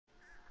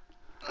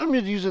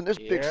I'm using this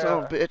big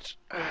son of a bitch.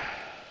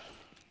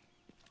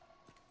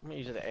 I'm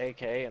using the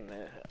AK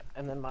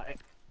and then my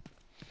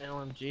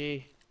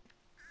LMG.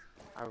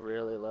 I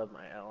really love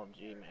my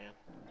LMG, man.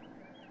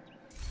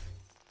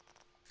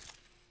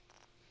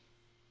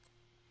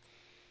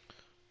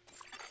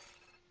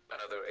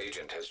 Another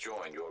agent has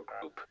joined your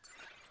group.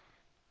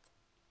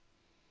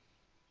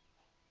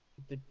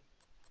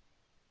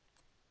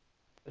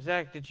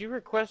 Zach, did you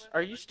request?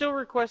 Are you still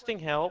requesting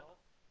help?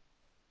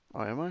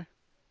 Oh, am I?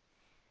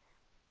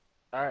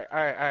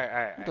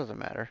 Alright. It doesn't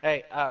matter.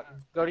 Hey,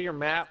 go to your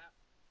map.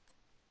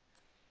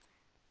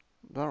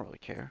 I don't really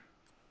care.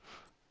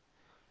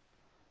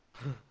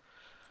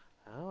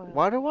 Oh,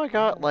 Why do I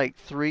got like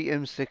 3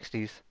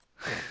 M60s?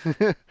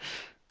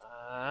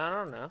 I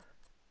don't know.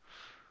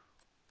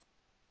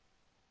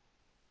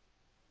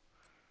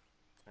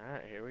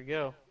 Alright, here we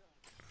go.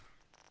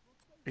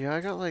 Yeah,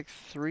 I got like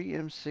 3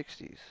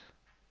 M60s.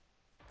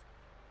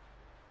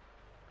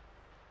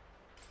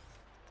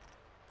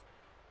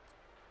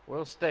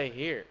 We'll stay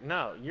here.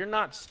 No, you're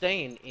not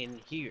staying in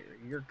here.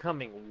 You're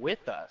coming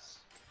with us.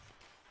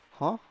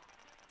 Huh?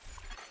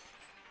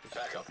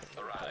 Backup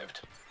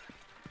arrived.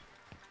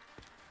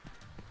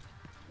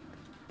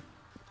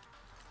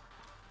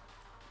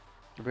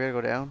 We gotta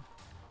go down.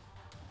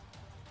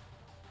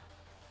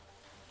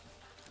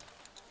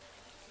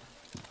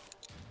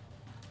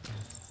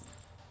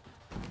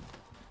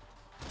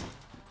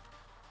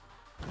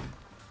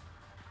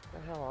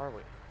 Where the hell are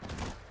we?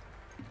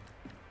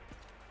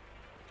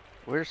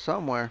 We're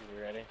somewhere.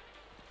 You ready?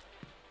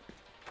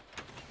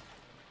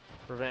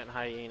 Prevent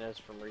hyenas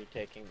from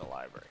retaking the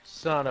library.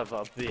 Son of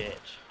a bitch.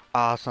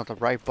 Ah, it's not the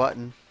right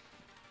button.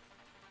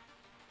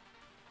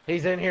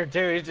 He's in here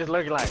too. He's just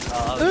looking like,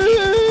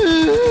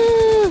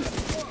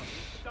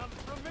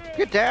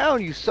 Get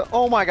down, you so—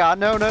 oh my god,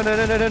 no.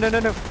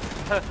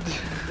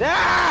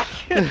 Ah!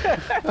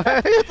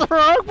 I hit the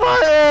wrong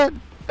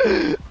button!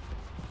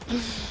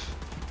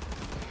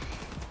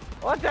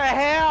 What the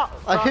hell?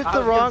 I hit the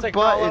was wrong gonna say,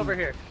 crawl button. over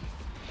here.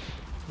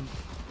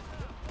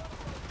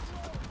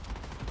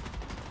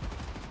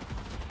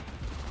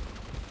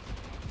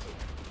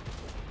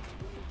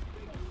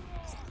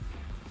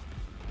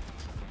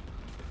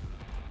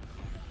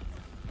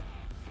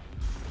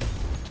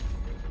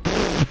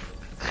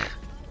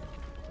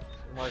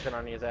 I'm working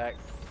on you, Zach.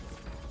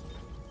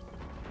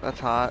 That's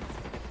hot.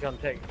 Gonna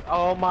take.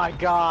 Oh my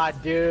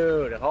god,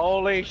 dude!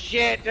 Holy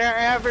shit, they're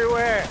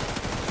everywhere!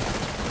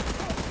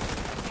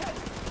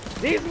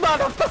 These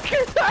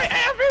motherfuckers are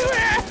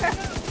everywhere!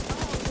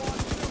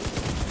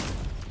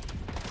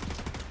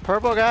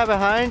 Purple guy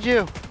behind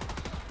you.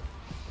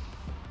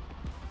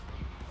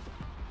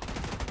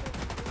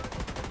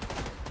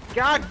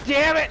 God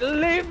damn it!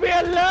 Leave me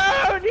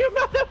alone, you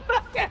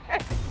motherfucker!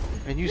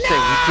 And you say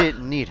you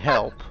didn't need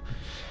help.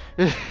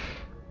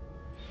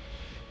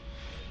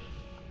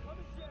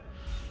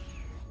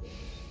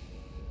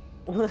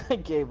 I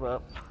gave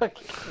up.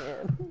 Fucking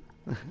man.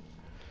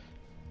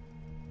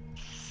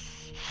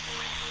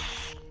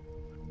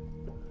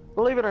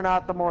 Believe it or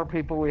not, the more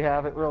people we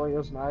have, it really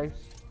is nice.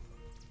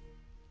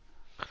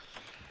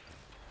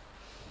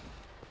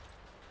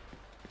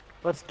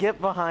 Let's get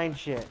behind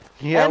shit.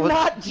 Yeah, and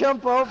not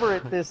jump over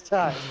it this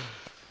time.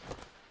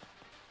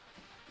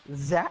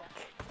 Zach?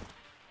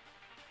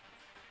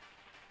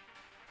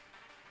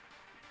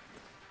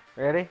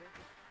 Ready?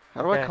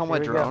 How do I call my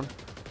drone?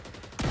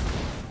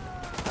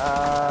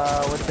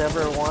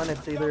 Whichever one.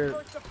 It's either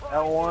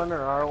L1 or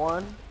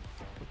R1.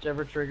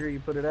 Whichever trigger you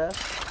put it at.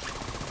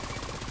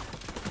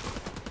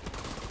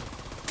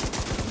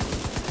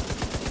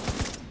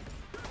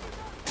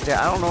 Yeah,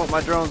 I don't know what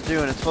my drone's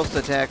doing. It's supposed to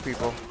attack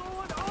people.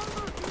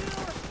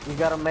 You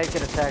gotta make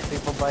it attack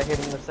people by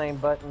hitting the same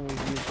button you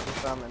used to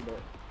summon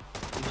it.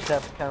 You just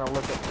have to kind of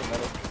look at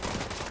somebody.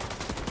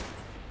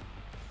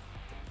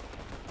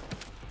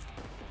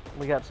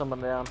 We got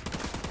someone down.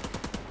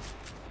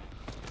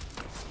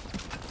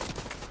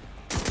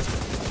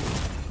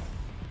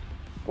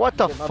 What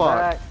the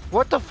fuck?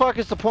 What the fuck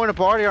is the point of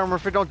body armor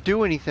if it don't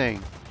do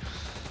anything?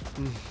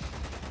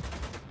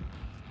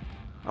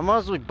 I might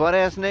as well be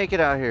butt-ass naked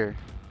out here.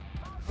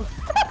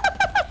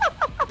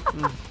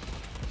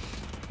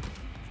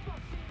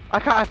 I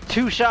got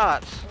 2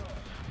 shots.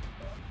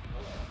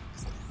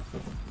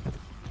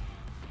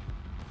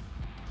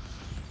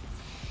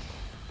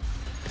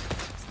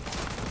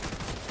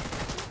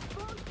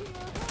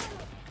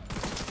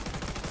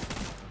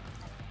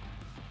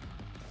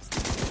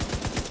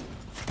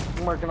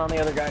 I'm working on the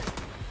other guy.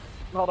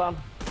 Hold on.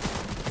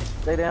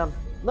 Stay down.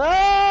 No,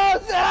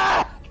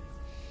 Zach!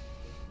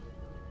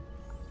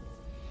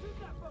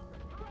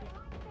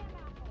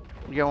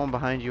 You got one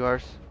behind you,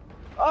 Ars.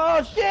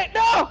 Oh shit,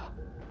 no!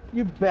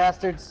 You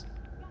bastards.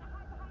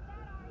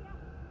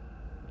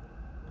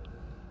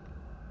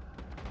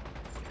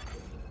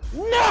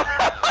 No!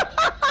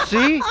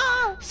 See?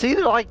 See,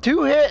 they're like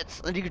 2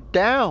 hits and you're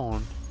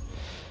down.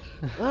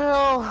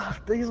 Well,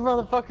 these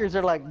motherfuckers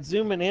are like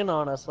zooming in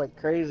on us like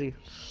crazy.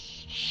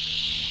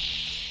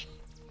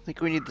 I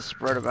think we need to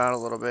spread them out a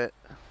little bit.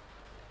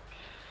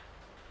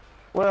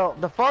 Well, Well,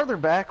 the farther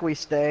back we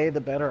stay, the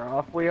better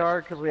off we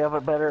are because we have a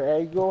better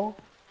angle.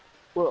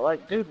 Well,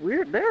 like, dude,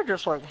 they're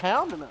just like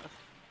hounding us.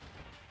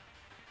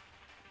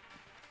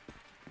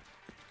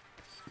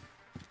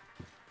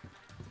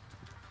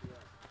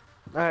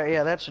 Alright,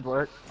 yeah, that should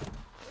work.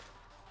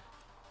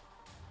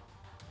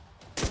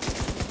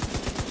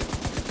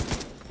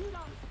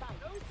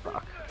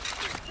 Fuck.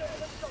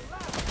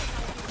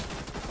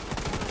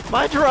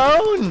 My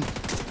drone!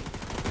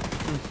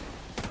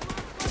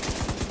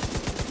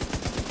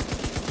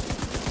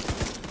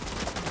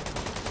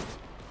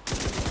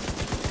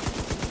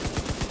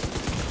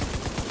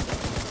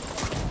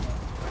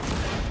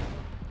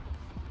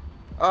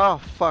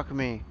 Oh, fuck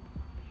me.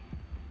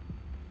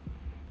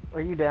 Are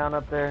you down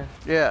up there?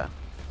 Yeah.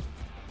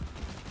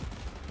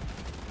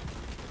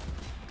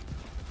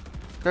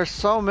 There's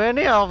so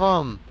many of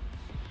them.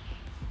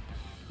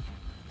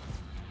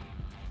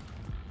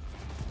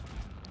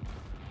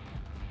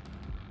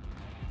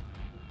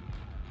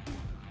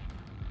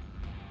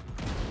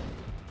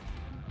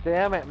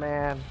 Damn it,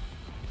 man.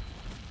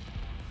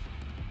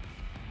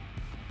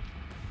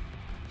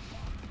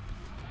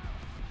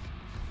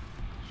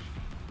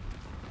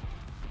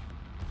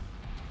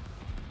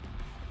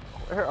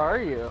 Where are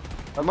you?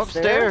 I'm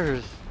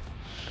upstairs.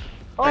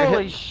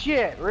 Holy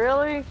shit,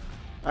 really?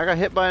 I got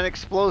hit by an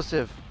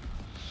explosive.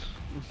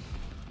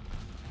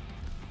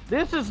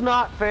 This is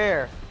not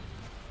fair.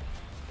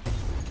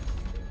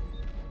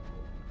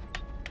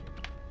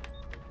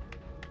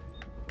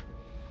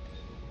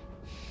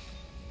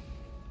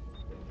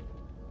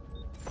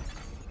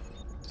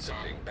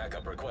 Sending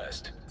backup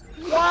request.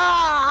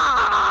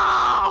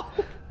 Wow!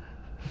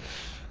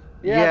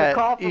 Yeah, the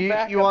call for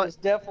backup is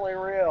definitely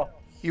real.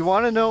 You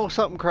want to know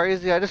something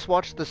crazy? I just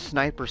watched the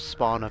sniper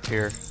spawn up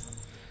here.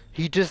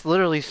 He just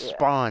literally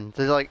spawned.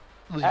 They like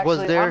Actually, was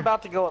there. I'm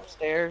about to go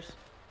upstairs.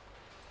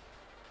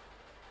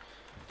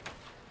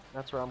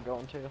 That's where I'm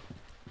going to.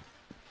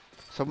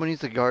 Someone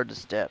needs to guard the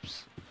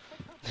steps.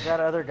 That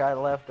other guy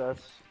left us.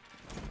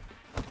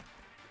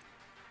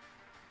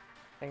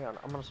 Hang on,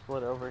 I'm gonna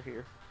split over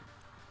here.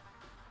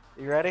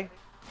 You ready?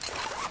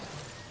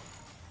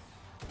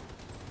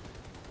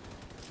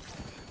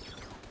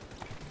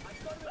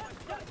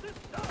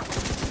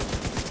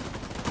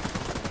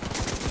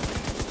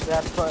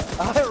 That's fun.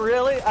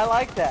 Really? I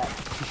like that.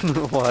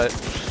 What?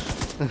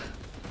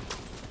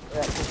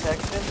 That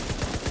protection.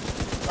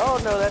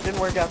 Oh no, that didn't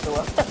work out so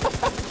well.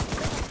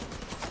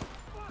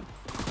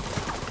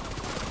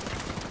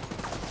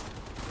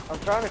 I'm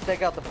trying to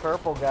take out the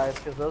purple guys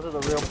because those are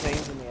the real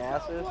pains in the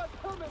asses.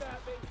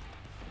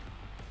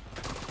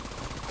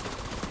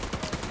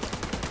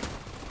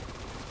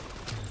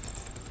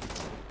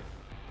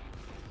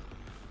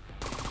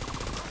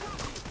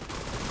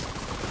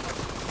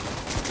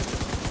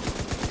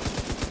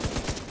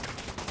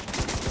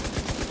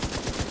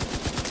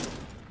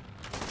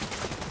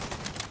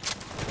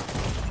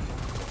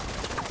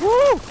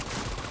 Woo!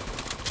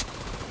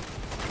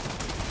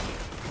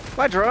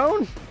 My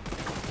drone.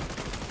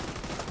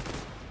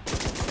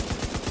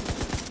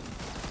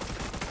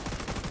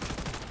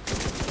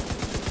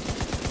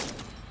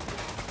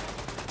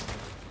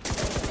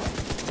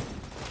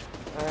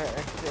 Alright,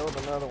 I killed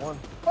another one.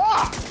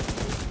 Fuck!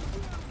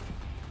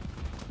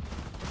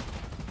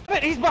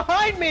 But he's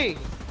behind me!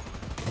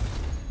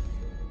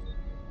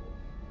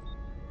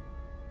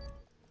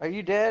 Are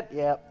you dead?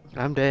 Yep.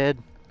 I'm dead.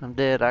 I'm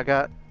dead. I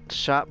got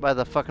shot by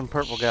the fucking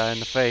purple guy in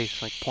the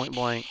face, like point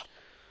blank.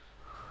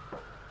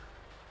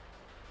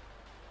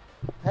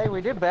 Hey, we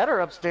did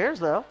better upstairs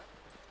though.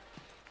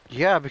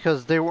 Yeah,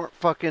 because they weren't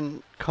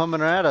fucking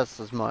coming at us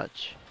as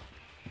much.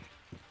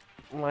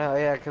 Well,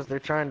 yeah, because they're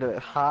trying to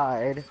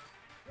hide.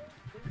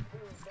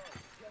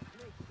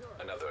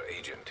 Another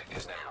agent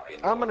is now in.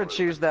 I'm gonna your group.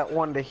 choose that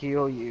one to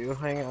heal you.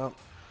 Hang on.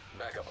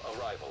 Backup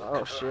arrival. Oh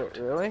confirmed.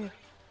 shit, really?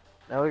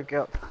 Now we've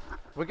got.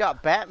 We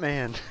got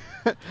Batman.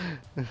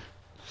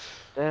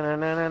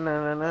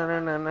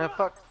 Da-na-na-na-na-na-na-na,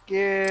 fuck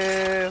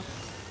you.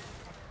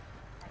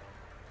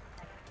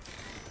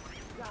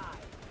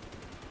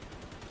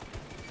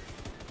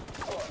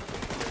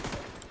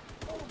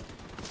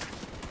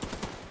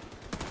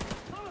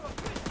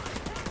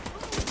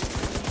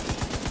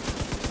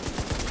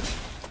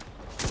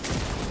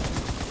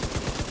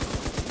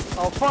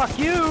 Oh fuck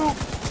you!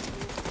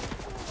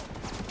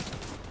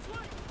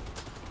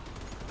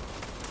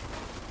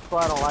 Well,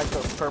 I don't like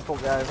those purple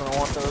guys and I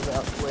want those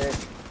out quick.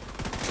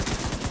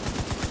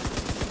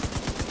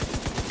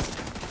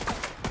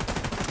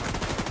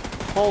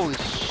 Holy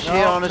shit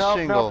on a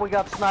shingle. Nope, we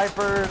got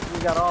snipers, we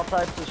got all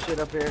types of shit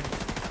up here.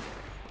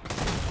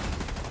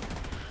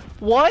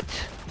 What?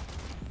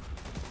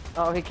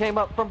 Oh, he came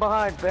up from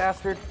behind,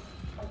 bastard.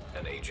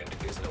 An agent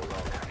is no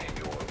longer in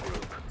your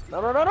group.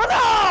 No, no, no, no,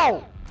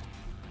 no!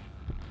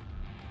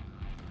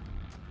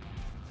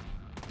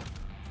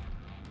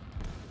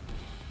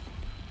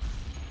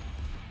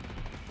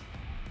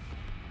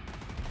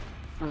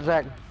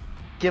 Zach,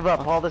 give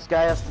up. All this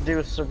guy has to do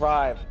is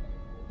survive.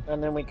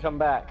 And then we come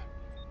back.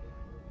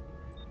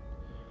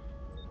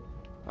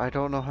 I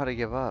don't know how to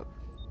give up.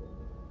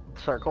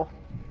 Circle.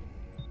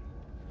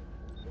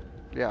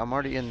 Yeah, I'm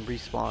already in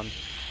respawn.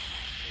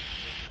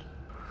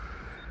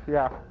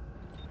 Yeah.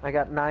 I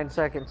got 9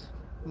 seconds.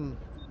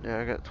 Yeah,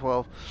 I got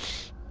 12.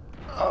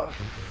 Oh.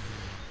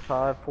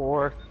 5,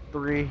 4,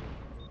 3,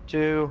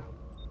 2,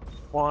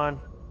 1.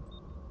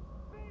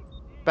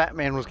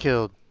 Batman was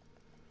killed.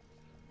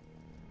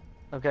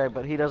 Okay,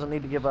 but he doesn't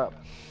need to give up.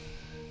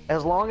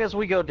 As long as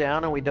we go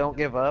down and we don't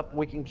give up,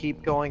 we can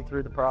keep going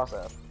through the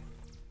process.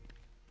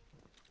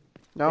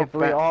 No, If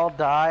we all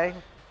die,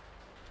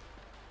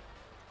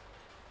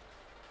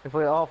 if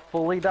we all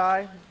fully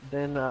die,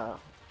 then it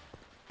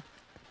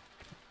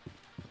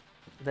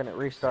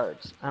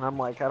restarts. And I'm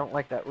like, I don't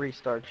like that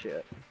restart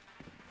shit.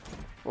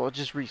 well, it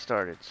just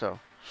restarted, so.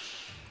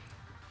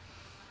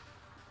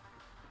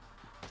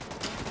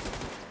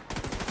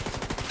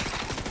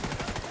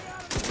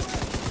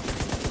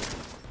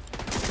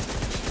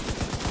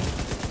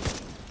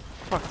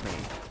 Fuck me.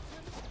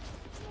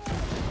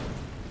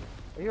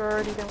 Are you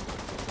already down?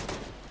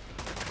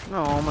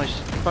 No, my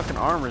fucking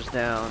armor's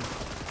down.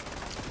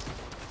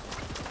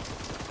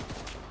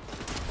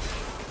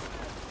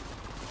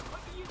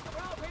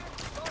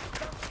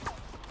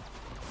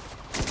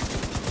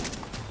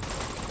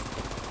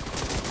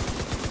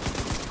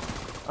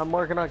 I'm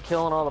working on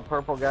killing all the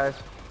purple guys.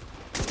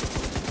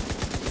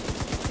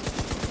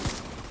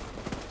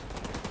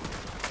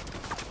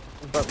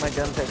 But my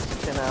gun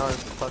takes 10 hours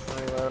to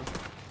fucking reload.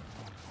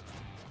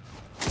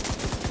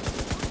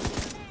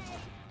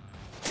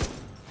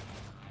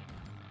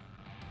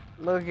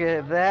 Look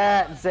at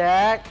that,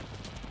 Zach!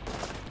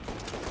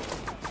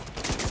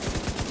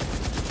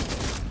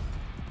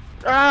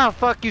 Ah,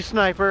 fuck you,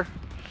 sniper!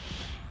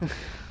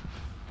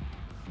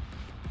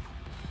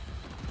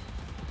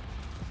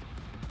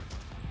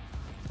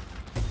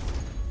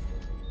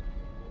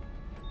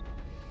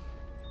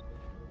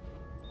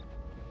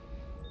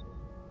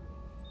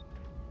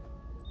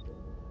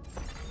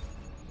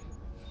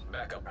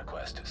 Backup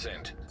request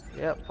sent.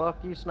 Yep, fuck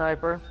you,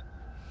 sniper.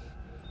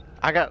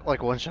 I got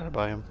like one shot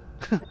by him.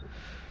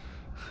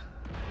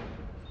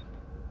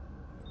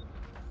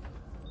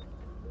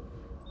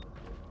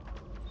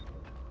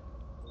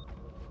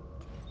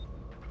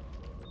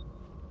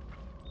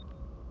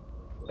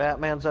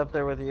 Batman's up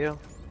there with you.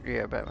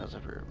 Yeah, Batman's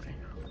up here with me.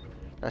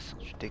 That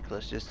sounds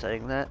ridiculous just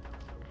saying that.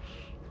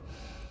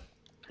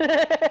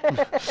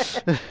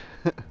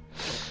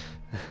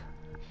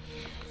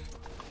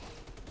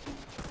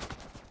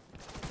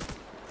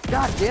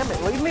 God damn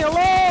it, leave me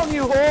alone,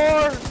 you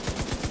whore!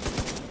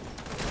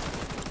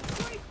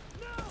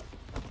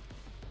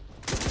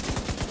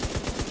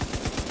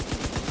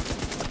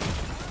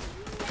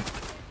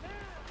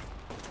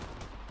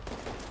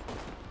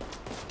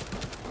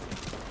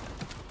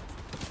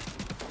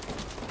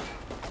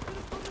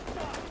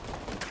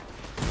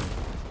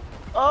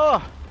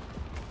 Oh!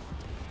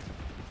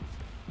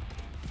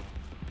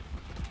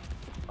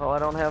 Oh, I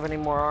don't have any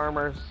more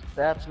armors.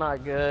 That's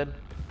not good.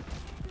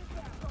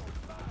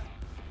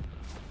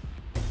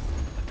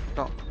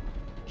 Don't.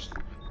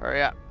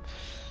 Hurry up.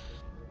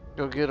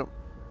 Go get him.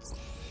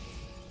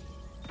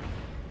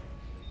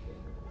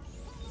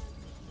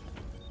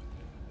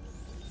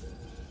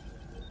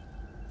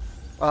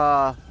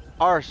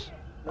 Arse.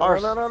 No,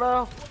 Arse. no, no,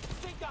 no.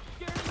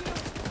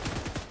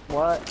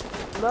 What?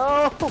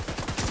 No!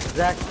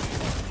 Zach.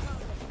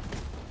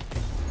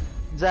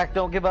 Zach,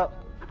 don't give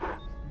up.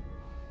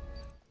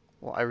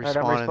 Well, I Alright,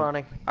 I'm respawned.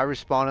 respawning. I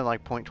respawned in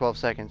like 0.12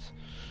 seconds.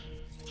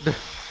 Are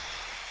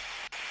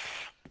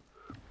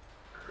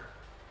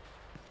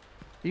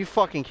you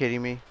fucking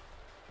kidding me?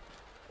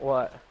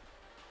 What?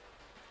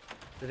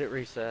 Did it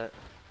reset?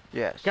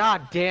 Yes.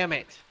 God damn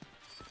it!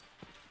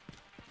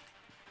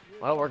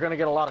 Well, we're gonna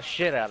get a lot of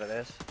shit out of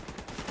this.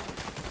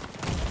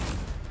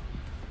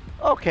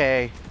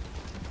 Okay.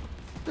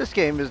 This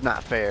game is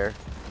not fair.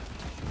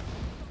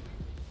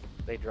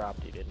 They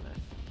dropped you, didn't they?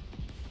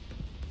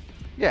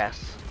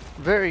 Yes.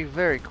 Very,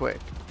 very quick.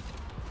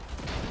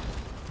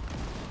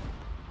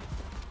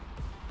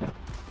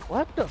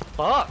 What the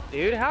fuck,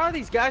 dude? How are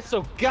these guys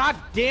so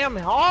goddamn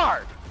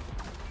hard?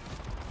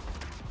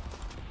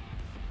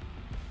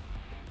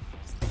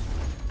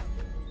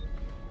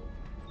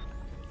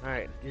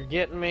 Alright, you're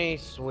getting me,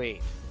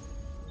 sweet.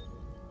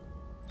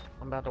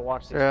 I'm about to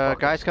watch these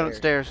Guys coming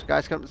upstairs.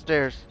 Guys coming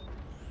upstairs.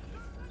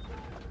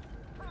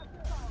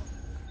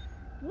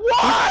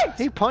 What?!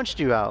 He punched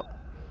you out.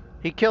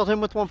 He killed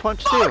him with one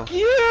punch Fuck too.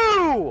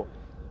 you!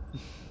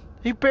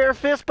 He bare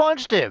fist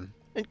punched him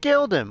and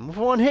killed him with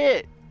one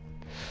hit.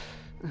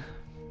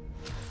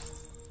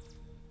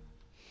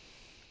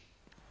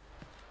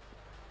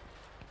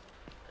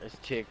 This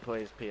chick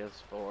plays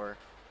PS4.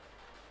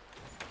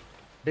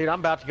 Dude, I'm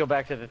about to go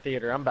back to the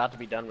theater. I'm about to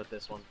be done with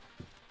this one.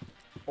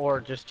 Or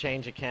just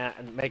change a cat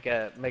and make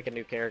a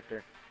new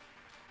character.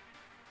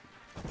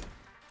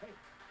 Hey,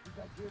 you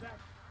guys hear that?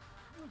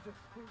 You just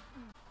proved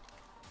me.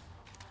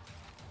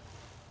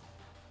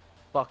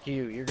 Fuck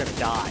you, you're gonna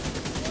die.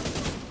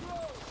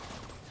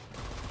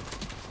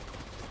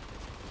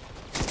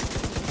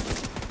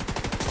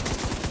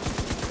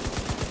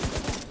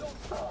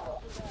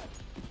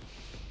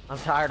 I'm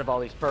tired of all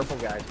these purple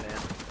guys, man.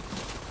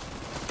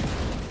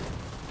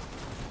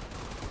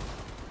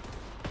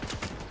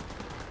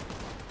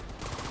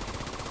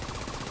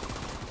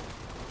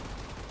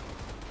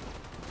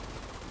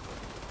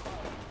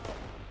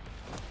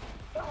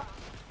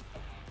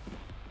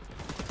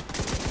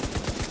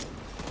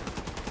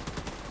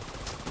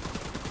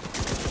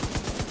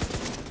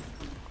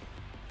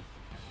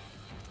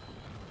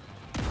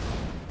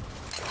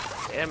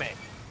 Damn it.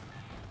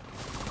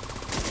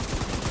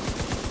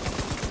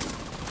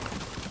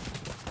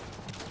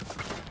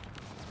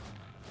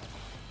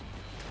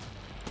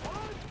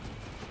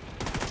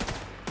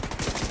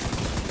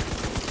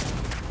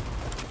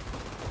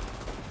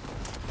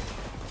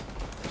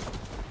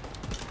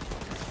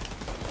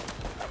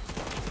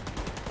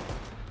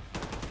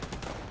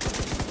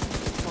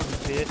 Come on,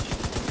 bitch.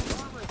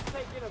 Armor's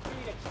taking a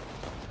beating.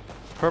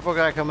 Purple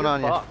guy coming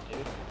on you. Fuck,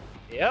 dude.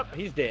 Yep,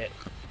 he's dead.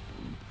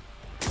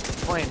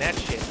 Playing that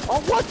shit. Oh,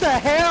 what the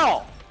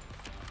hell?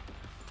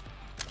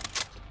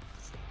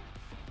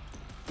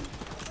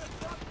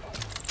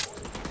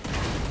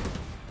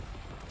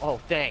 Oh,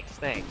 thanks.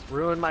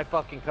 Ruined my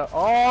fucking cut.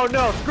 Oh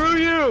no, screw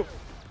you!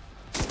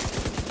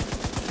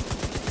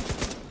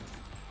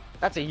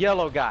 That's a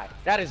yellow guy.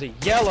 That is a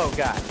yellow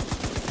guy.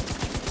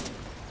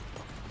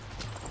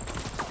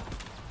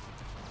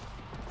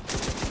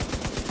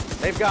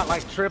 They've got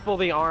like triple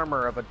the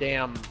armor of a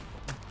damn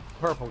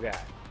purple guy.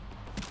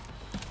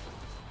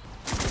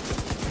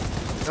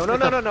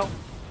 No.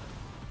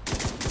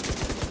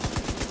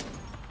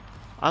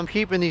 I'm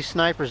keeping these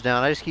snipers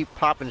down. I just keep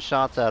popping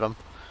shots at them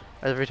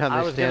every time I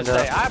they was gonna stand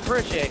say, up. I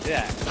appreciate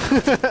that.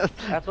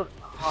 That's what.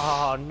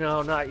 Oh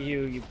no, not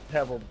you, you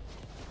pebble.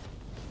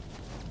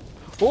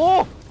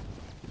 Oh!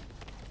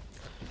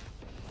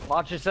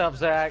 Watch yourself,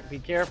 Zach. Be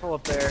careful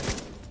up there.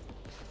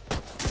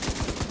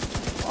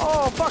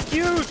 Oh, fuck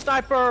you,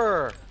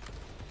 sniper!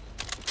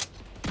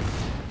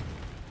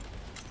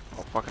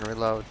 I'll fucking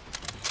reload.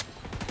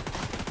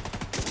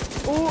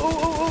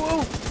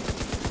 Ooh.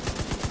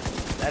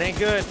 That ain't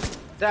good.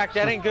 Zach,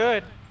 that ain't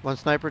good. One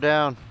sniper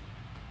down.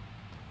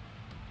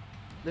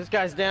 This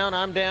guy's down,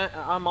 I'm down,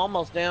 I'm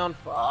almost down.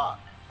 Fuck.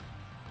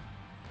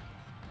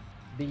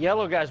 The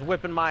yellow guy's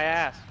whipping my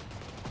ass.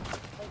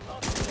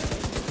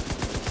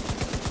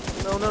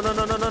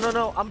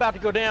 No. I'm about to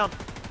go down.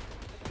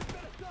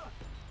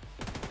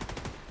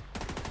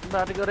 I'm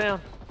about to go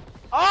down.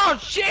 Oh,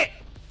 shit!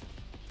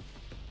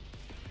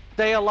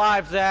 Stay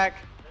alive, Zach.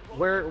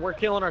 We're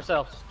killing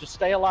ourselves. Just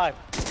stay alive.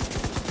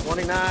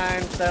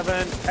 29,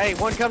 7. Hey,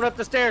 one coming up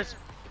the stairs.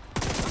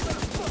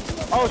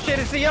 Oh shit,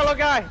 it's the yellow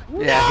guy.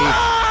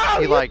 Yeah,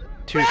 No, he like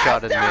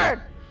two-shotted me.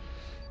 bastard!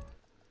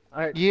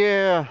 Alright,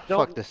 Yeah,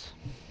 Don't- fuck this.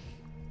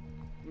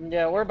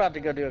 yeah, we're about to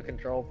go do a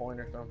control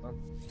point or something.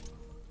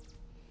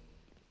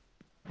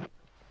 I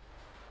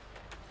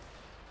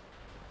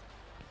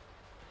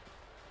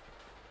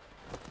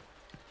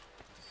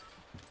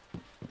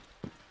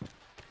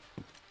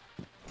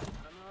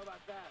don't know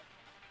about that.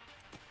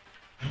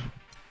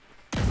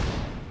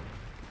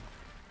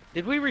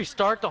 Did we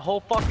restart the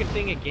whole fucking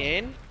thing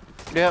again?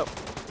 Yep.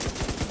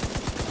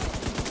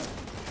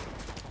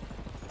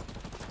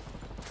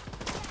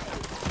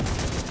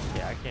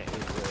 Yeah, I can't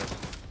use this.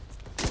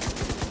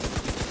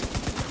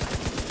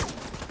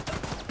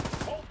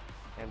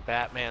 And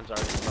Batman's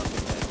already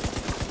fucking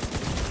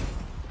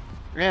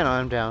dead. And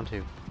I'm down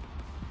too.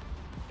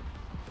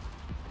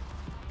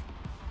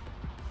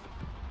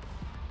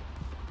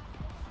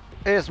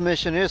 This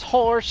mission is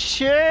horse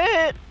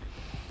shit.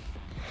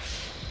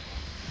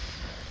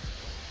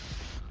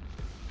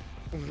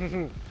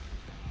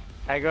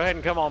 Hey, go ahead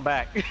and come on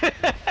back.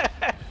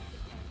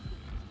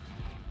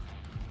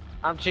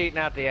 I'm cheating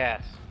out the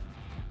ass.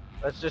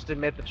 Let's just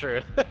admit the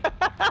truth.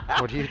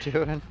 What are you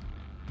doing?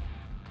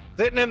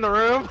 Sitting in the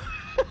room.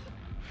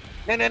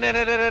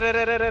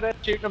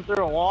 Shooting them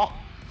through a wall.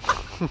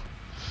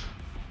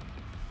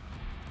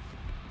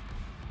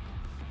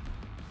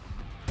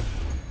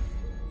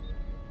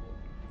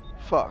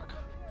 Fuck.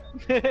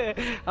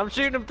 I'm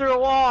shooting them through a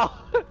wall.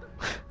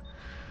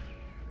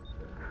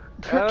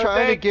 They're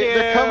trying to get.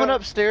 They're coming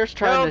upstairs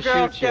trying to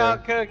Girl shoot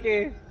Scout you.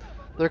 cookies.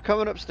 They're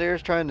coming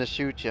upstairs trying to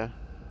shoot you.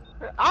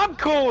 I'm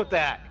cool with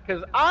that,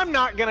 because I'm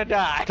not gonna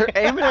die. They're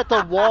aiming at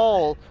the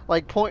wall,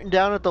 like pointing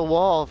down at the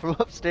wall from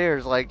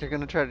upstairs, like they're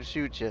gonna try to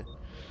shoot you.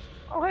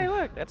 Oh, hey,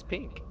 look, that's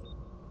pink.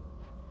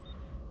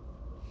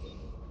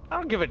 I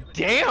don't give a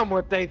damn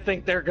what they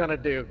think they're gonna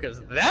do,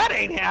 because that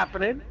ain't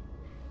happening.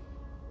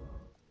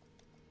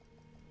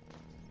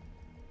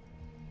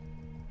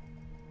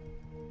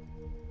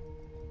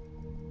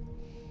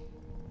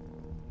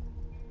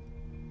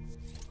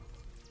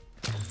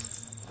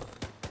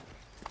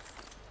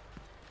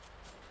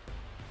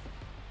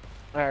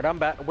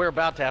 Alright, we're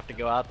about to have to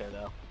go out there,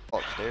 though.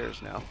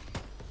 Upstairs now.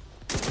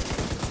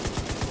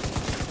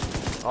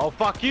 Oh,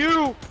 fuck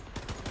you!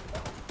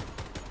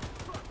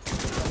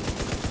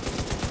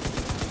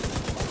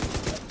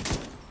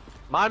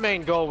 My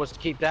main goal was to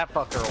keep that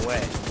fucker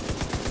away.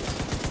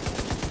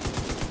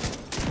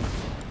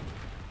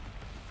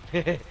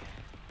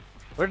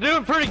 We're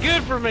doing pretty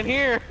good from in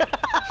here.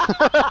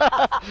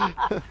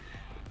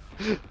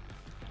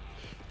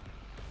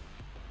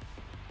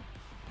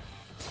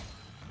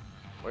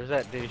 Where's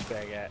that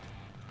douchebag at?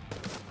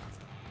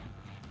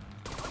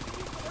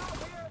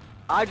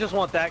 I just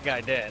want that guy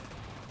dead.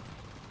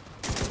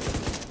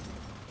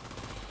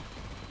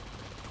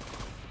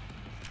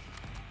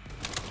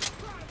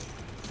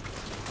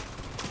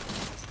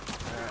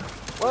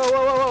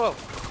 Whoa.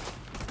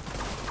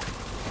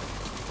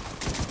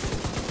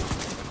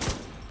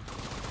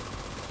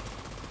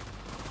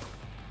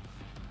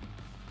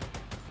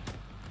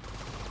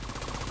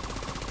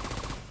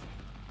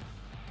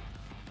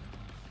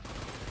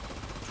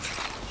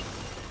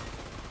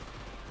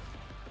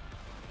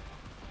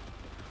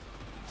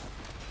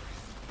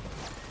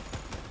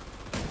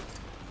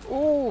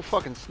 Ooh,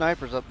 fucking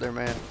snipers up there,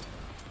 man.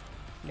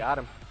 Got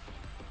him.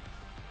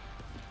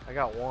 I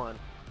got one.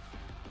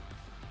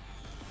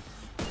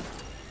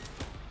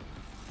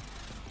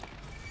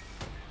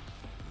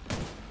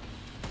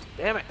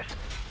 Damn it.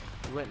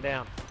 He went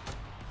down.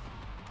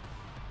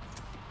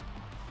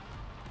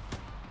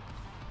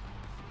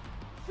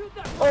 Shoot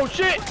that Oh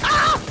shit!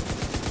 Ah!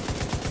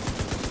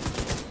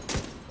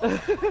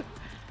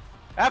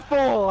 That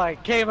fool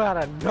like came out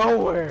of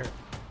nowhere.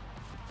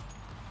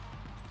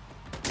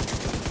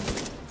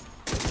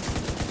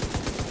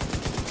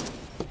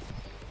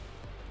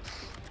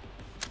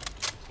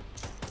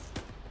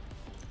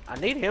 I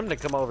need him to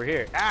come over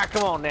here. Ah,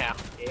 come on now.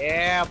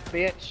 Yeah,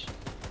 bitch.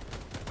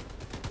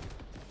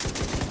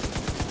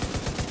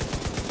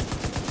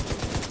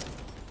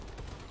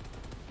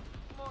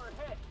 more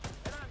hit,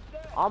 and I'm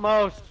dead.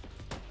 Almost.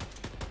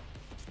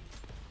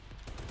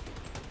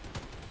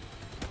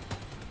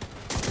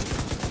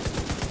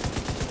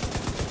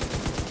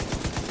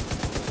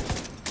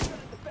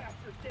 Shut the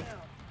bastard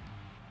down.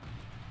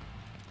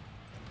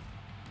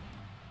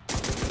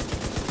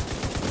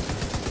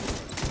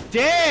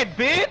 Dead,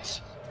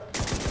 bitch!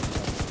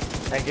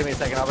 Hey, give me a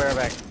second. I'll be right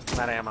back. I'm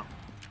out of ammo.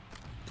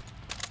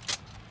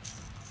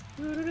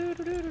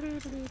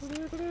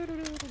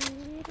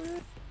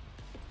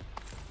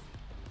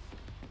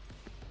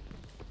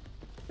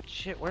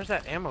 Shit, where's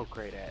that ammo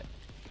crate at?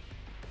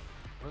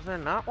 Was there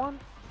not one?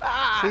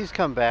 Ah! Please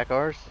come back,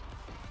 ours.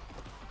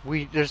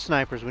 There's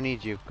snipers. We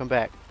need you. Come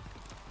back.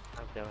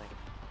 I'm doing.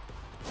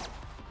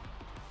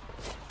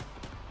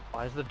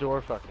 Why is the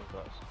door fucking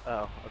closed?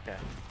 Oh, okay.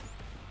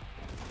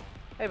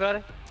 Hey,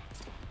 buddy.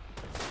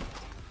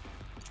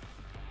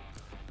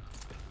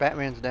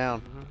 Batman's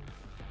down.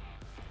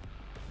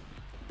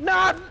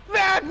 Not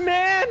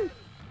Batman!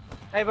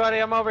 Hey, buddy,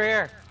 I'm over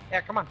here.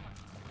 Yeah, come on.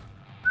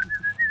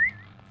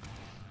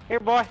 Here,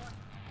 boy.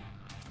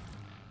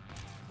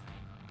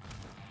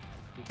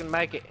 You can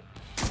make it.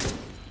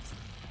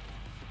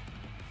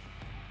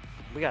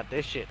 We got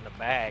this shit in the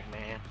bag,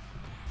 man.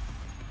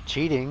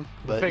 Cheating,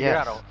 but Figure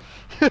yes. out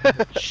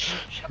Shh,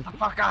 shut the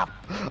fuck up.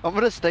 I'm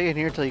gonna stay in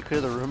here until you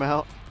clear the room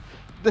out.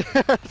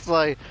 It's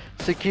like,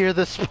 secure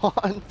the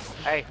spawn.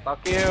 Hey,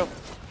 fuck you.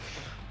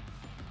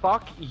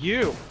 Fuck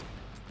you,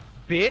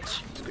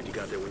 bitch. It's good you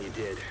got there when you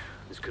did.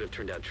 This could have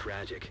turned out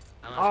tragic.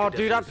 Oh,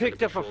 dude, I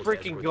picked up a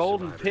freaking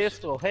golden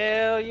pistol.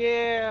 Hell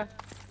yeah.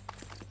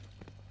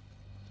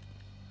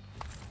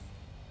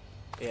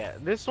 Yeah,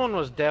 this one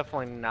was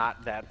definitely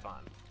not that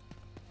fun.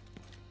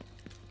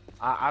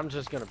 I'm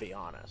just gonna be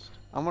honest.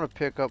 I'm gonna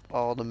pick up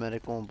all the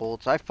medical and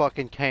bullets. I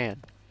fucking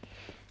can.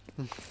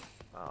 Oh,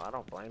 I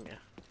don't blame you.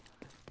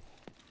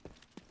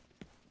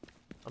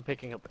 I'm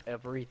picking up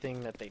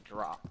everything that they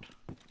dropped.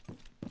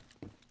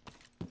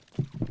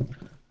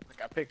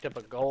 Like, I picked up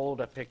a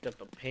gold, I picked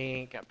up a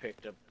pink, I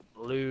picked up a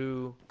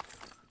blue.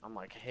 I'm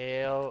like,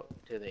 hell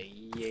to the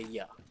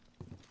yeah.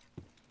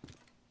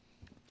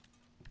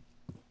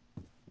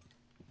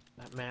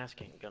 That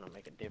mask ain't gonna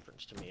make a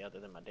difference to me other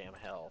than my damn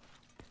health.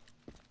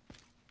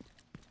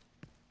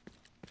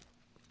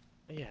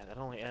 Yeah, that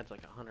only adds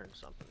like 100 and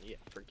something. Yeah,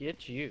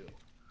 forget you.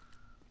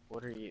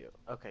 What are you?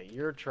 Okay,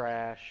 you're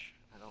trash.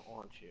 I don't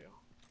want you.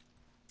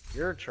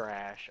 You're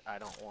trash. I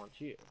don't want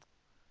you.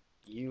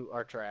 You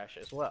are trash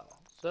as well.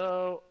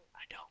 So,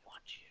 I don't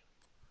want you.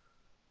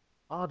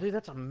 Oh, dude,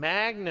 that's a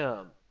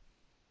Magnum.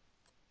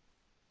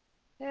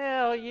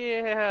 Hell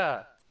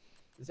yeah.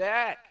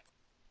 Zach,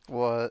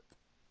 What?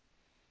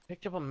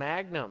 picked up a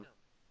Magnum.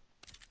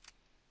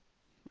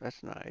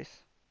 That's nice.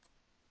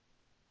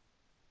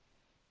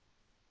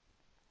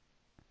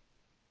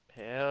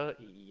 Hell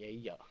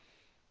yeah.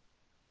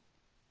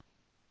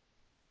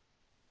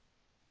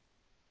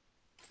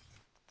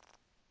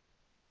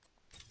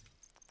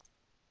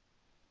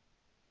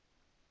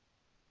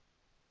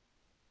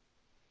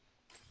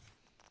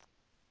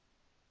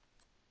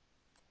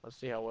 Let's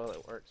see how well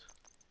it works.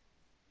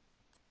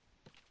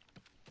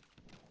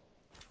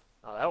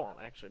 Oh, that won't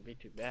actually be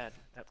too bad.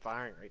 That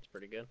firing rate's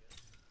pretty good.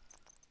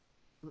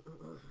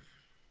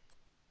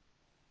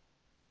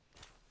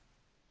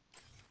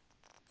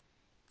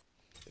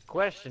 The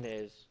question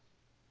is,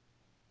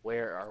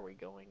 where are we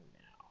going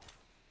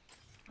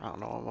now? I don't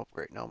know. I'm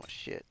upgrading all my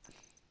shit.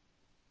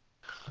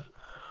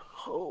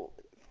 Holy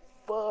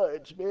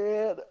fudge,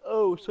 man.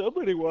 Oh,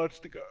 somebody wants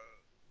to go.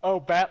 Oh,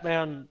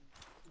 Batman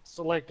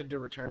selected to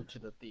return to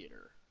the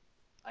theater,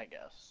 I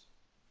guess.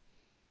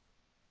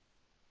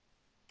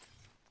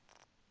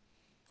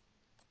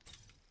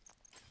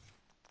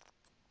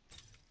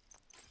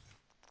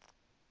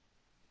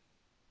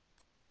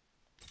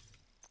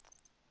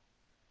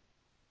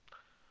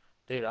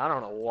 Dude, I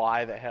don't know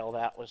why the hell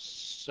that was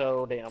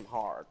so damn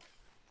hard.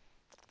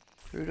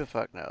 Who the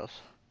fuck knows?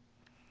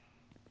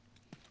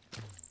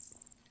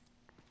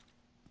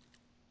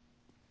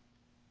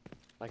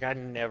 Like, I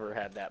never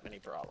had that many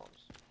problems.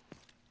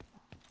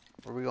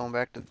 Are we going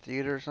back to the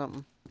theater or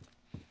something?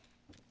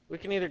 We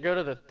can either go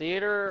to the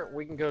theater,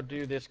 we can go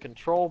do this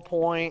control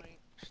point,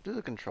 Let's do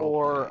the control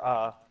or,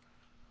 point.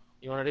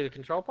 you want to do the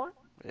control point?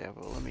 Yeah,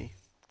 but let me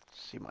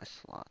see my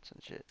slots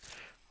and shit.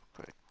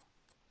 Quick.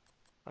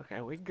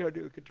 Okay, we can go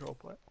do a control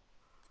point.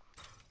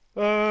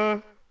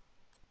 How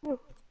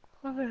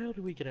the hell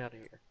do we get out of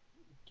here?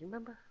 Do you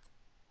remember?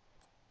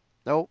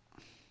 Nope.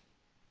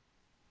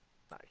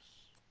 Nice.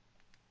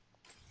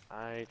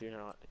 I do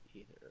not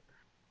either.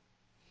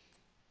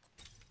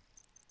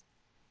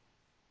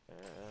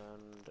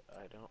 And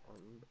I don't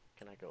remember.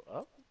 Can I go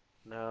up?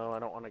 No, I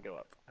don't want to go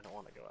up. I don't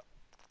want to go up.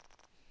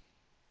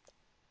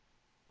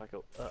 If I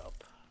go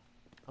up.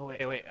 Oh,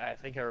 wait. I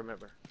think I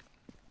remember.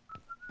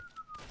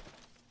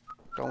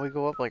 Don't we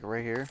go up like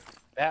right here?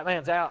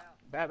 Batman's out.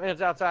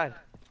 Batman's outside.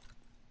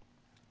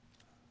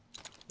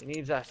 He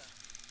needs us.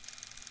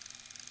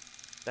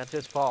 That's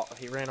his fault.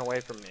 He ran away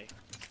from me.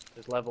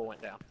 His level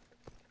went down.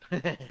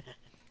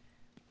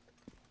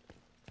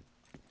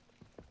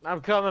 I'm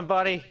coming,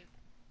 buddy.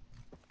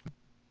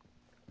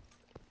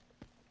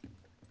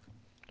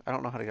 I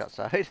don't know how to get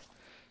outside.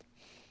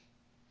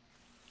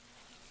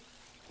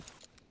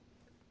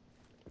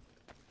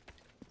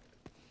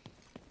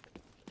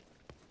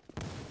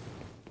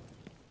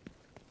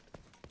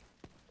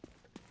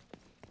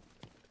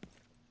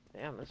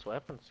 Damn, this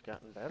weapon's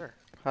gotten better.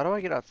 How do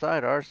I get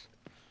outside, ours?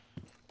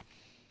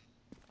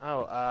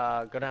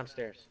 Oh, go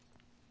downstairs.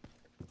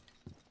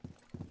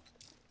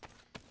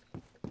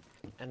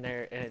 And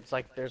it's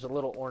like there's a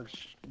little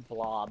orange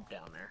blob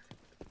down there.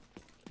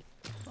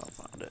 I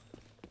found it.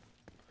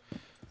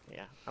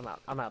 Yeah,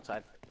 I'm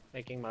outside,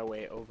 making my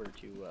way over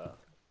to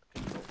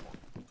control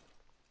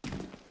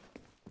point.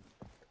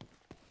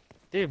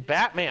 Dude,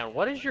 Batman,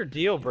 what is your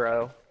deal,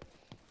 bro?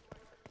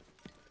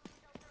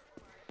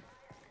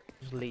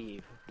 Just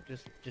leave.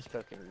 Just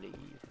fucking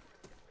leave.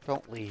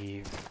 Don't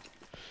leave.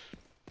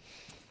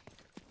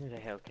 Who the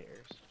hell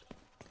cares?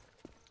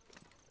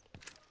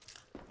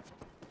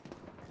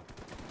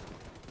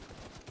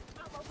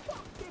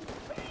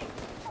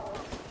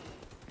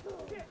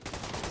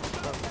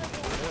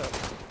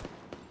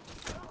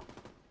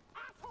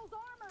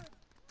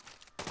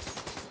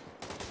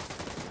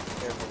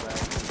 Careful,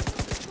 Zach.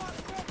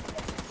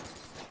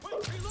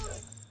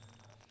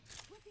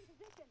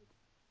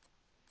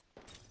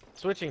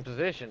 Switching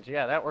positions,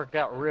 yeah, that worked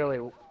out really,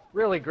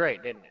 really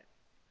great, didn't it?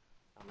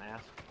 Dumbass.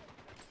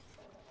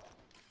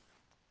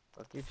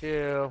 Fuck you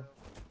too.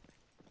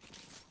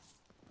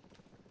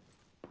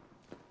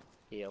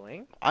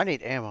 Healing. I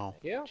need ammo.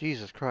 Yeah.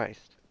 Jesus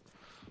Christ.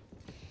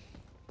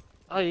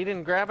 Oh, you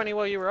didn't grab any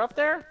while you were up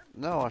there?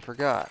 No, I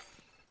forgot.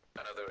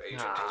 Another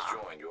agent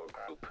has joined your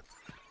group.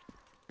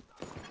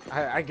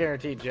 I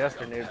guarantee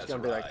Jester Noob's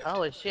gonna be like,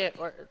 holy shit,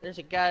 there's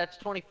a guy that's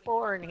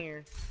 24 in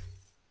here.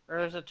 Or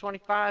there's a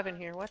 25 in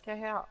here, what the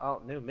hell?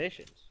 Oh, new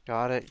missions.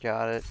 Got it.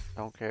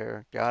 Don't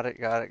care. Got it.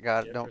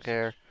 Yeah, Don't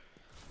care.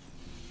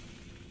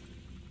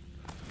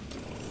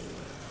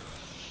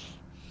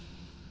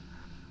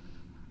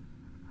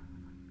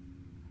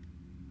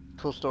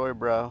 Cool story,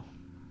 bro.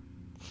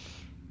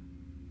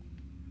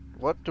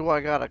 What do I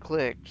gotta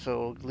click?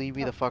 So leave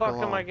me the fuck alone.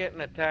 What am I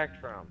getting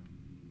attacked from?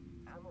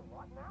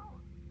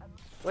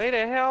 Way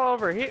the hell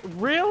over here.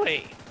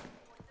 Really?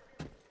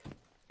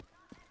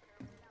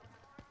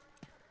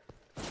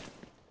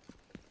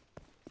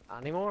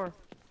 Not anymore.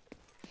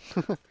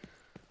 Well,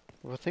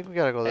 I think we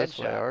gotta go this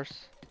way, Headshot.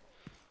 ours.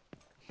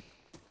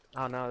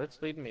 Oh no,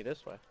 it's leading me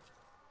this way.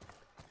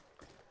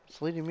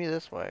 It's leading me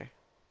this way.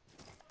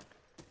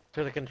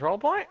 To the control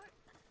point?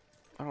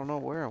 I don't know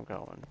where I'm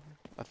going.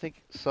 I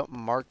think something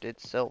marked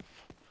itself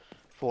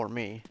for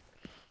me.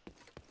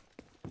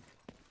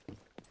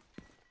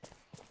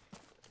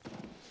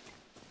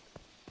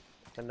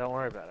 Then don't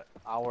worry about it.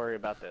 I'll worry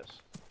about this.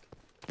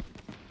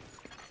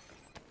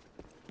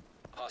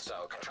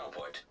 Hostile control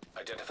point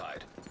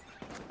identified.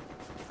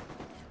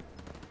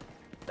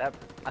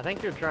 I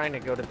think you're trying to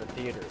go to the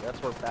theater.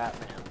 That's where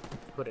Batman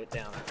put it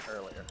down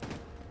earlier.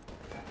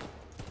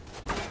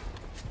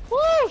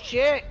 Woo,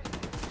 shit!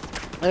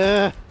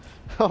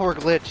 Oh, we're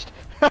glitched.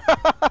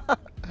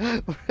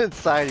 We're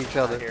inside each I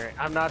other. hear it.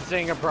 I'm not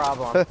seeing a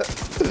problem. In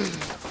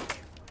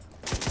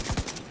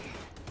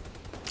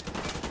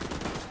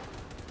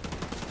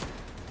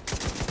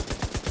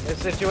this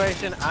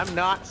situation, I'm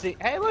not seeing.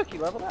 Hey, look, you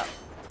leveled up.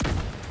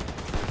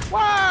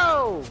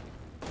 Whoa!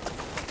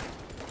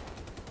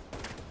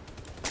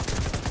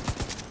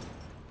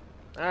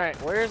 Alright,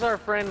 where's our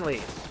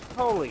friendlies?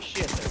 Holy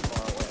shit, they're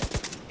far away.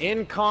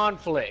 In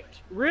conflict.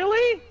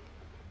 Really?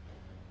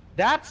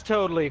 That's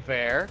totally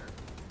fair.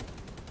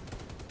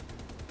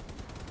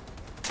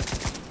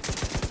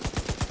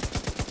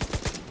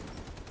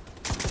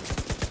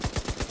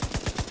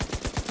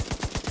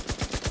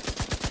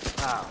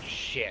 Oh,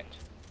 shit.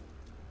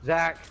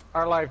 Zach,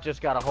 our life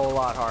just got a whole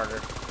lot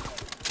harder.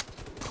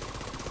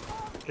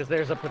 Because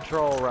there's a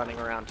patrol running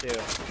around, too.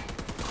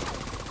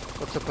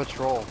 What's a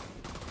patrol?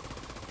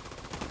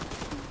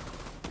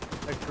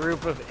 A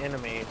group of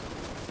enemies.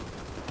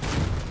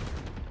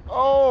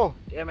 Oh!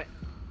 Damn it.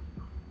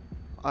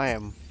 I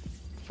am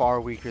far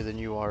weaker than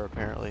you are,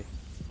 apparently.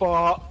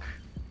 Fuck.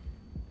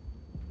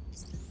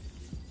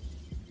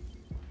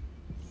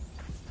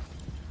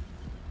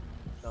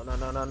 No.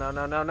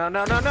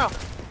 no.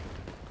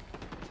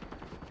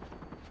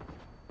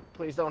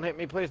 Please don't hit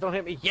me, please don't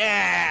hit me.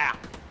 Yeah!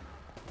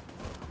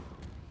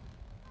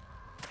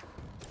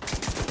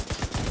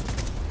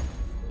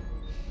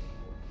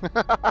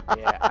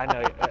 Yeah, I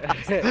know.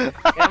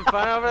 Having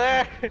fun over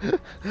there?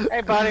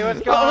 Hey, buddy,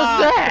 what's going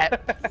on? What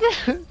was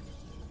that?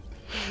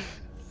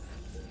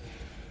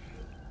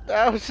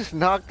 That was just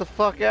knocked the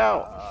fuck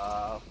out.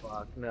 Oh,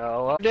 fuck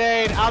no.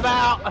 Dude, I'm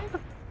out!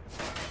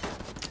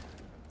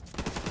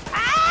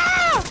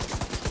 Ah!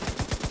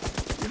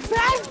 You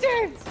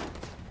bastards!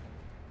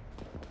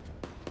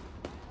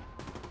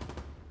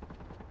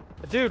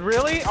 Dude,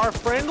 really? Our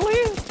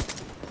friendlies?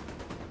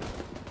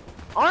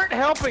 Aren't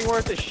helping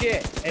worth a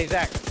shit. Hey,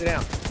 Zach, sit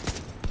down.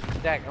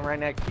 Zach, I'm right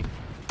next to you.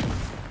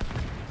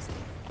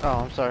 Oh,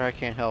 I'm sorry, I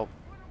can't help.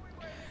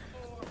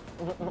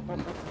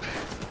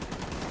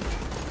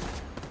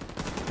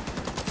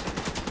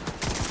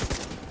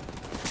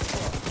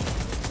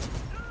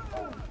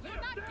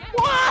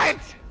 What?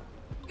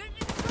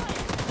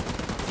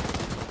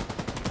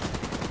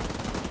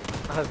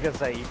 I was gonna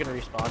say, you can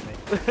respawn me.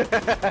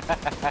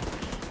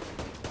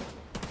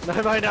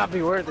 That might not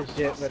be worth a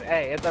shit, but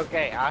hey, it's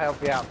okay. I'll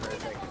help you out for a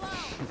second.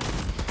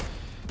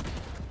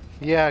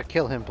 Yeah,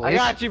 kill him, please. I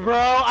got you, bro.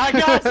 I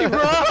got you,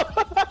 bro.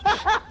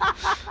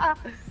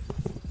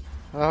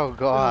 Oh, This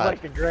God. is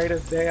like the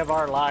greatest day of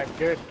our life.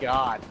 Good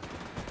God.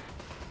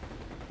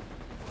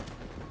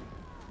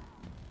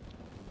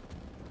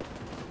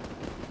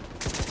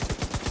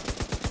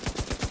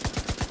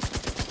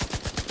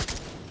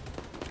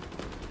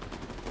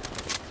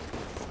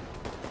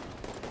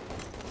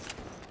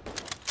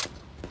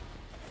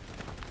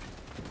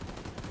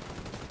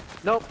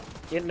 Nope.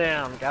 Get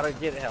down. Gotta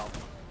get help.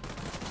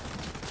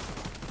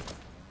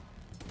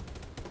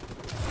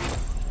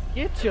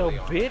 Get your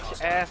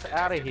bitch ass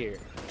out of here.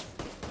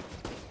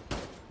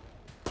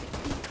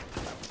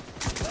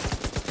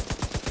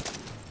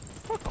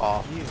 Fuck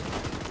off. You.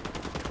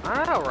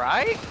 I know,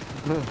 right?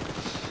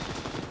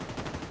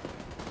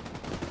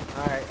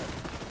 Alright.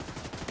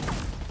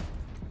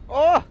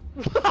 Oh!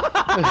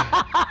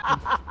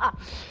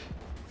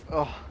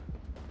 Oh.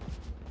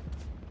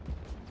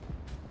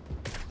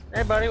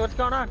 Hey, buddy, what's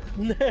going on?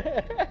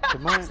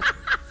 Come on.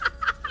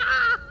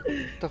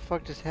 What the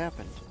fuck just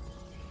happened?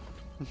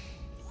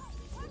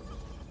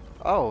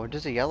 Oh,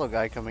 just a yellow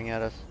guy coming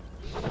at us.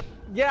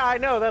 Yeah, I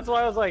know. That's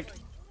why I was like,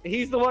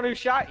 he's the one who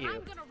shot you.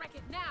 I'm gonna wreck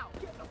it now.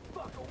 Get the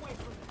fuck away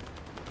from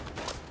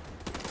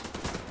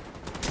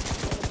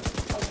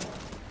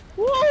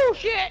me. Woo,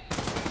 shit!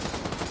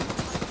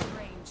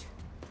 Range.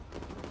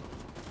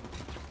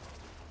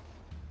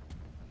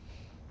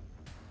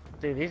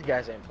 Dude, these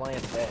guys ain't playing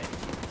today.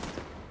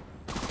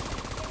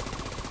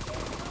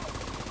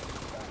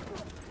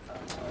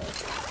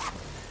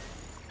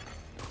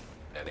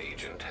 An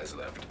agent has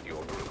left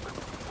your group.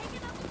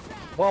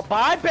 Well,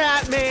 bye,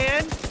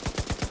 Batman!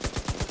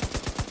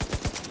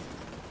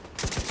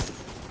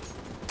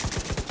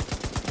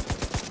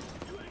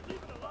 You ain't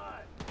leaving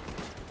alive.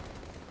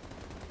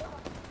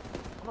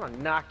 I'm gonna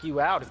knock you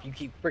out if you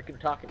keep freaking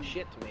talking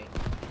shit to me.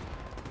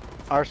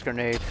 Arse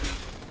grenade.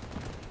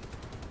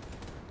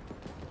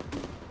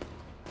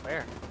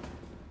 Where?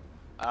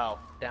 Oh,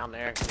 down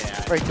there.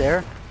 Yeah. Right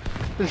there.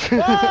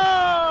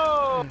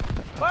 Whoa!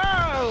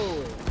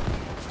 Whoa!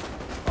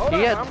 Hold He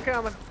on, had- I'm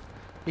coming.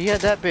 He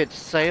had that bitch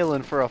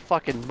sailing for a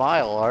fucking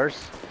mile,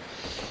 Arse.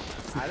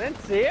 I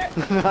didn't see it.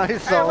 I Hey,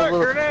 saw look, a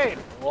little... grenade.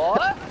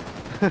 What?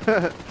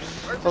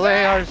 Well,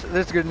 hey, Arse,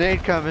 there's a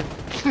grenade coming.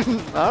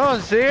 I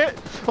don't see it.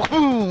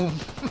 Boom!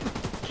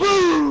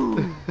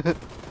 Boom!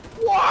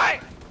 What?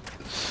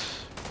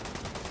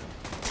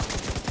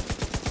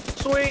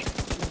 Sweet.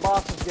 The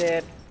boss is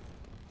dead.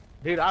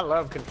 Dude, I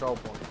love control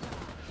points.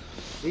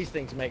 These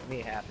things make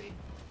me happy.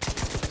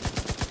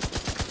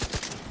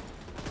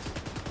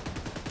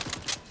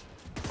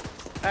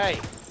 Hey,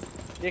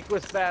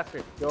 dickless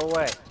bastard, go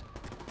away.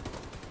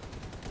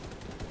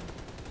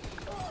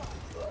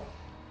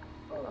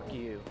 Fuck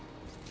you.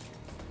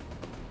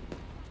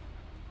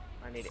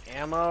 I need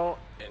ammo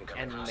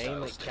Incoming and hostiles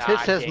mainly. detected. It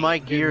God says dang my it,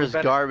 dude, gear we is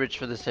better- garbage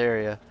for this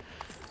area.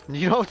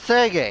 You don't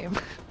say, game.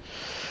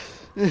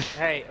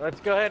 Hey, let's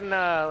go ahead and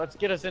let's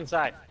get us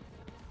inside.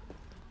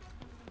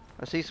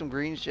 I see some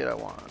green shit I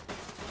want.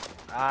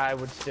 I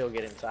would still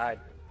get inside.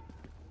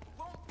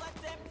 Won't let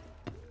them.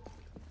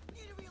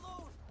 Need to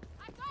reload.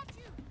 I got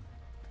you.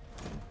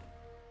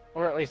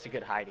 Or at least a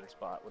good hiding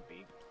spot would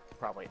be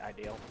probably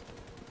ideal.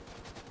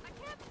 I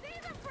can't see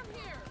them from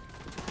here.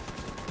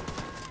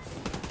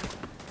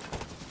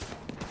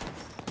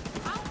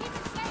 I'll keep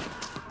it safe.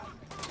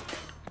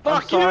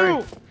 Fuck sorry.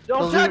 you!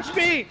 Don't The loot- touch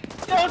me!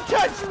 Don't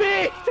touch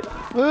me!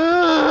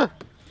 Ah!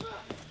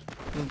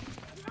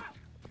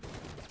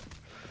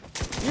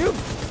 You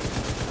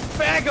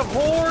bag of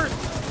whores!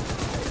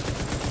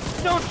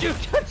 Don't you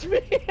touch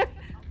me!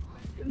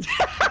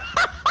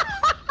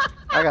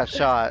 I got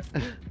shot.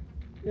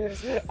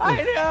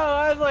 I know,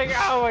 I was like,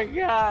 oh my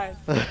god.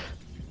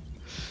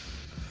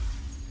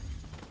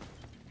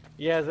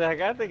 Yeah, Zach,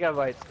 I think I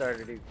might start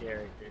a new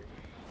character.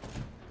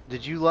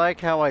 Did you like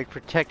how I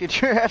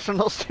protected your ass from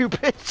those two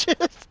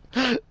bitches?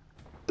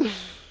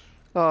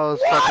 Oh,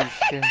 that's fucking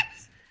scary.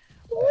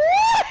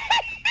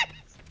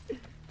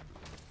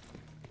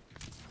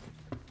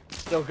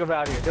 Don't come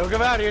out here. Don't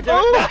come out here.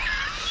 Oh!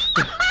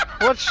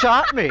 What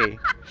shot me?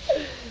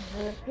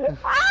 Oh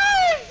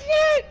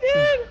shit,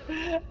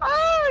 dude!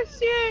 Oh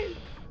shit!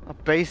 A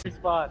base.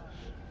 Respawn.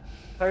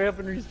 Hurry up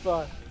and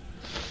respawn.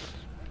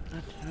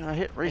 I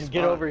hit respawn. And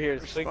get over here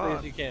as quickly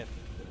as Respawn. you can.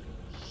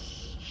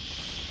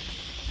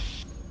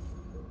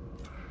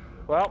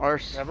 Well,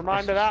 never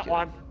mind to that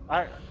one.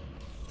 Alright.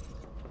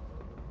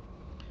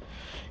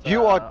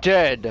 You are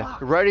dead.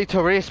 Ready to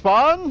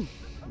respawn?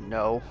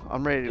 No,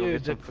 I'm ready to go Dude,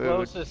 get the some food.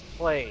 closest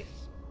place.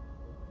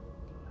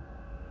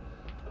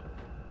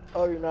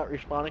 Oh, you're not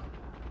respawning?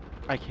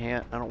 I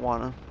can't. I don't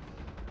wanna.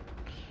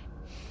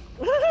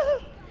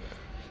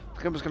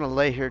 I'm just gonna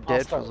lay here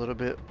dead for a little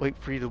bit. Wait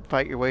for you to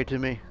fight your way to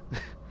me.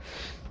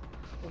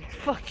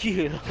 Fuck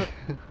you.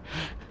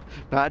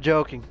 Not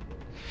joking.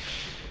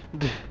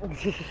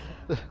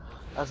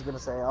 I was gonna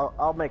say,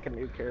 I'll make a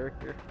new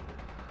character.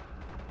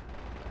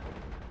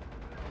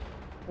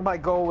 My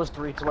goal was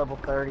to reach level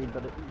 30,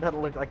 but it doesn't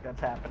look like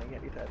that's happening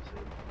anytime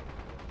soon.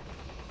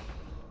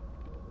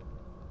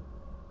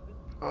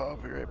 Oh, I'll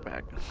be right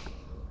back.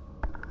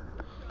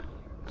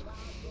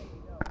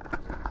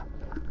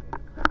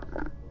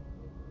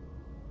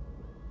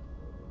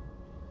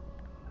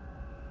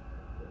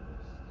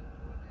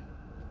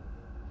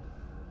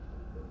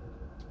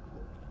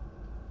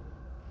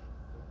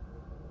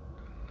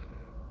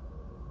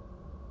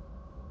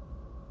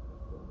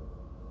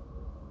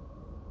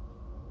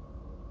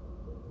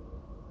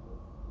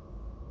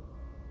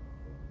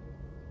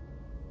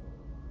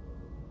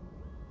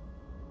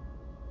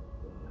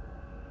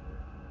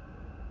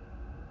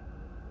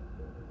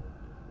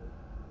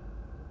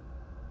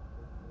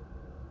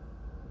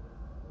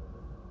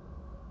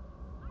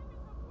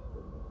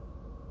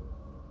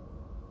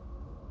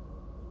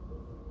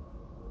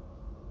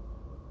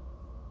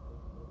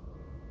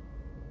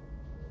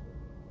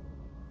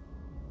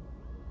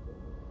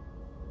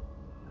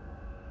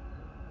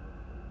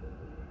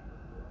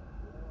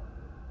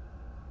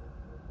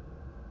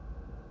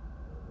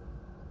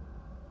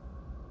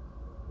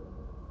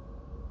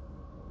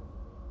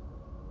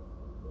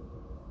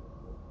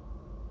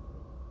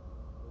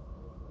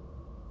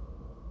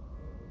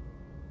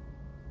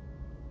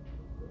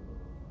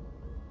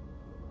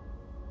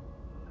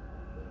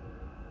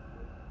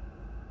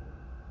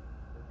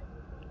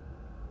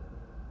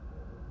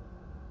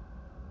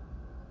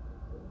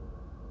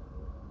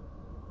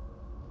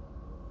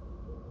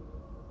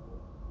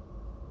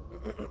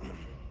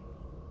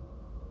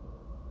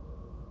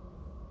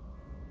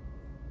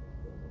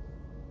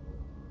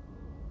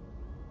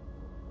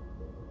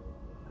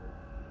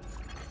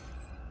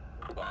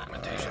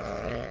 Augmentation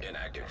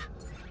inactive.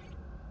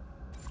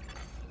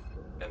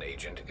 An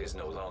agent is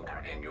no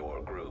longer in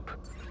your group.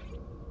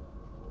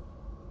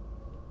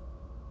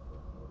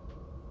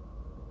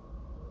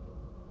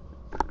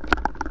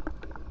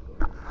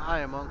 I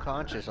am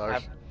unconscious,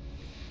 Ars.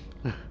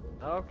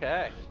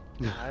 Okay.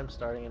 I'm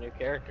starting a new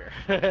character.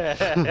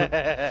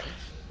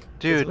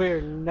 Dude,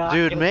 we're not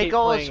dude, gonna make keep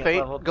all his playing at face.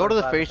 level Go to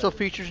the 25 facial thing.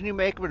 features and you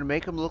make him and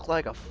make him look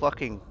like a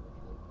fucking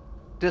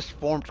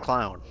disformed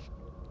clown.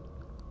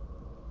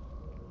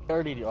 You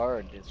already are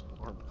a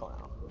disformed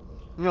clown.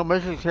 You know,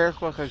 make his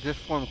character look like a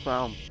disformed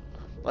clown.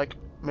 Like,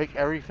 make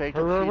every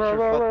facial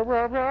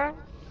feature.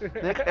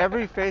 Make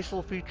every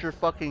facial feature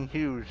fucking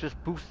huge.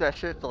 Just boost that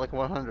shit to like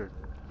 100.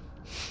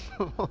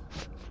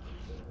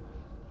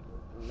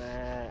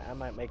 Nah, I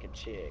might make a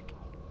chick.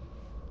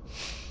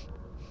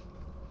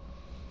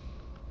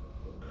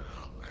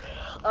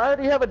 I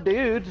already have a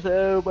dude,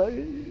 so I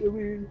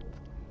mean,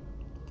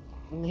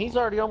 he's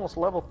already almost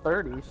level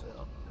 30,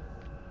 so.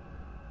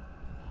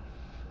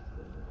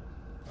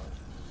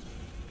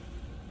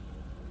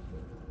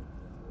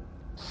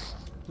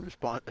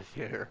 Respond to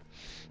theater.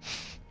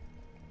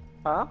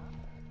 Huh?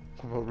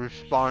 We'll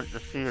respond to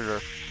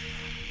theater.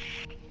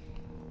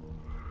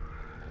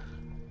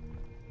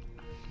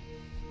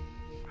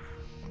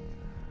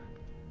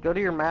 Go to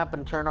your map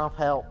and turn off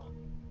help.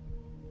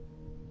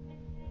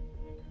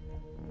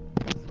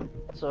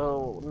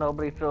 So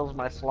nobody fills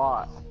my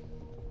slot.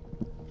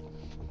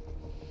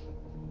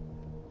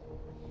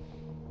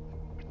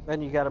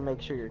 Then you gotta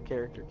make sure your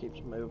character keeps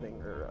moving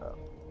or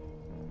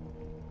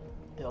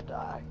he'll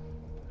die.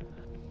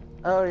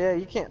 Oh yeah,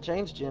 you can't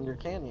change gender,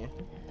 can you?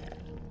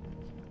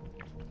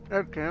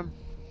 Okay.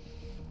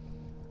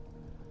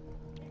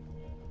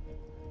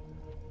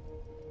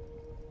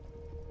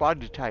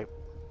 Body type.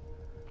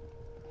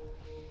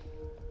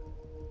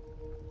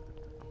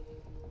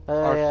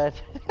 Oh yeah.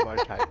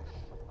 Body type.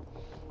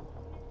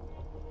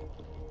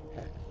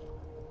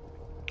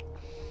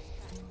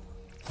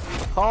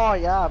 Oh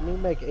yeah, me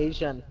make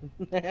Asian.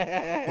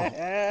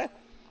 Heavily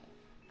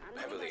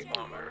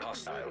armored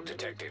hostile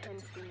detected.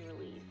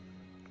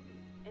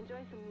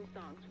 Enjoy some new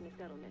songs from the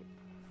settlement.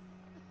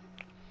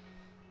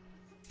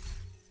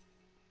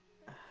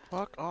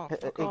 Fuck off.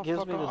 It Fuck off. gives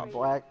Fuck me off. this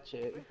black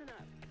chick. Listen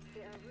up.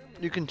 There are rumors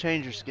You can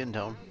change your skin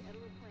tone.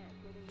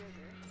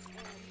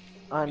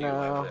 I You have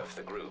know. left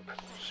the group.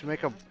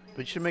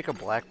 We should make a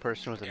black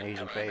person with an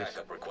Asian Incoming face.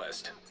 backup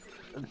request.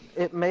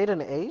 It made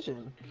an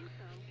Asian.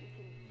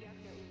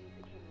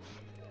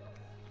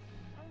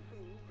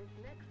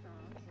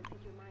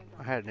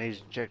 I had an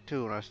Asian chick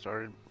too when I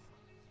started,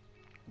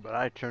 but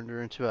I turned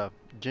her into a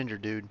ginger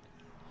dude.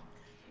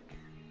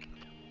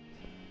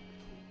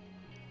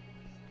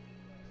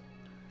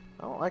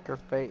 I don't like her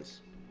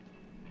face.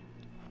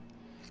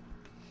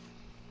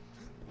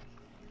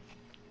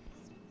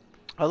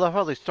 I love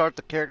how they start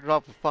the characters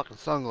off with fucking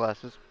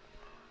sunglasses.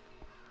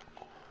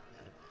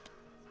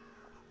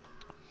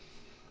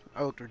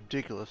 I looked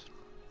ridiculous.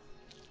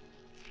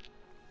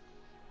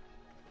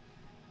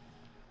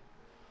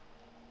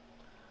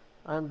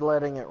 I'm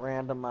letting it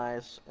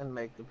randomize and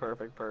make the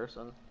perfect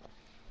person.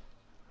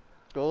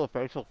 Go to the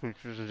facial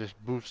features and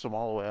just boost them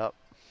all the way up.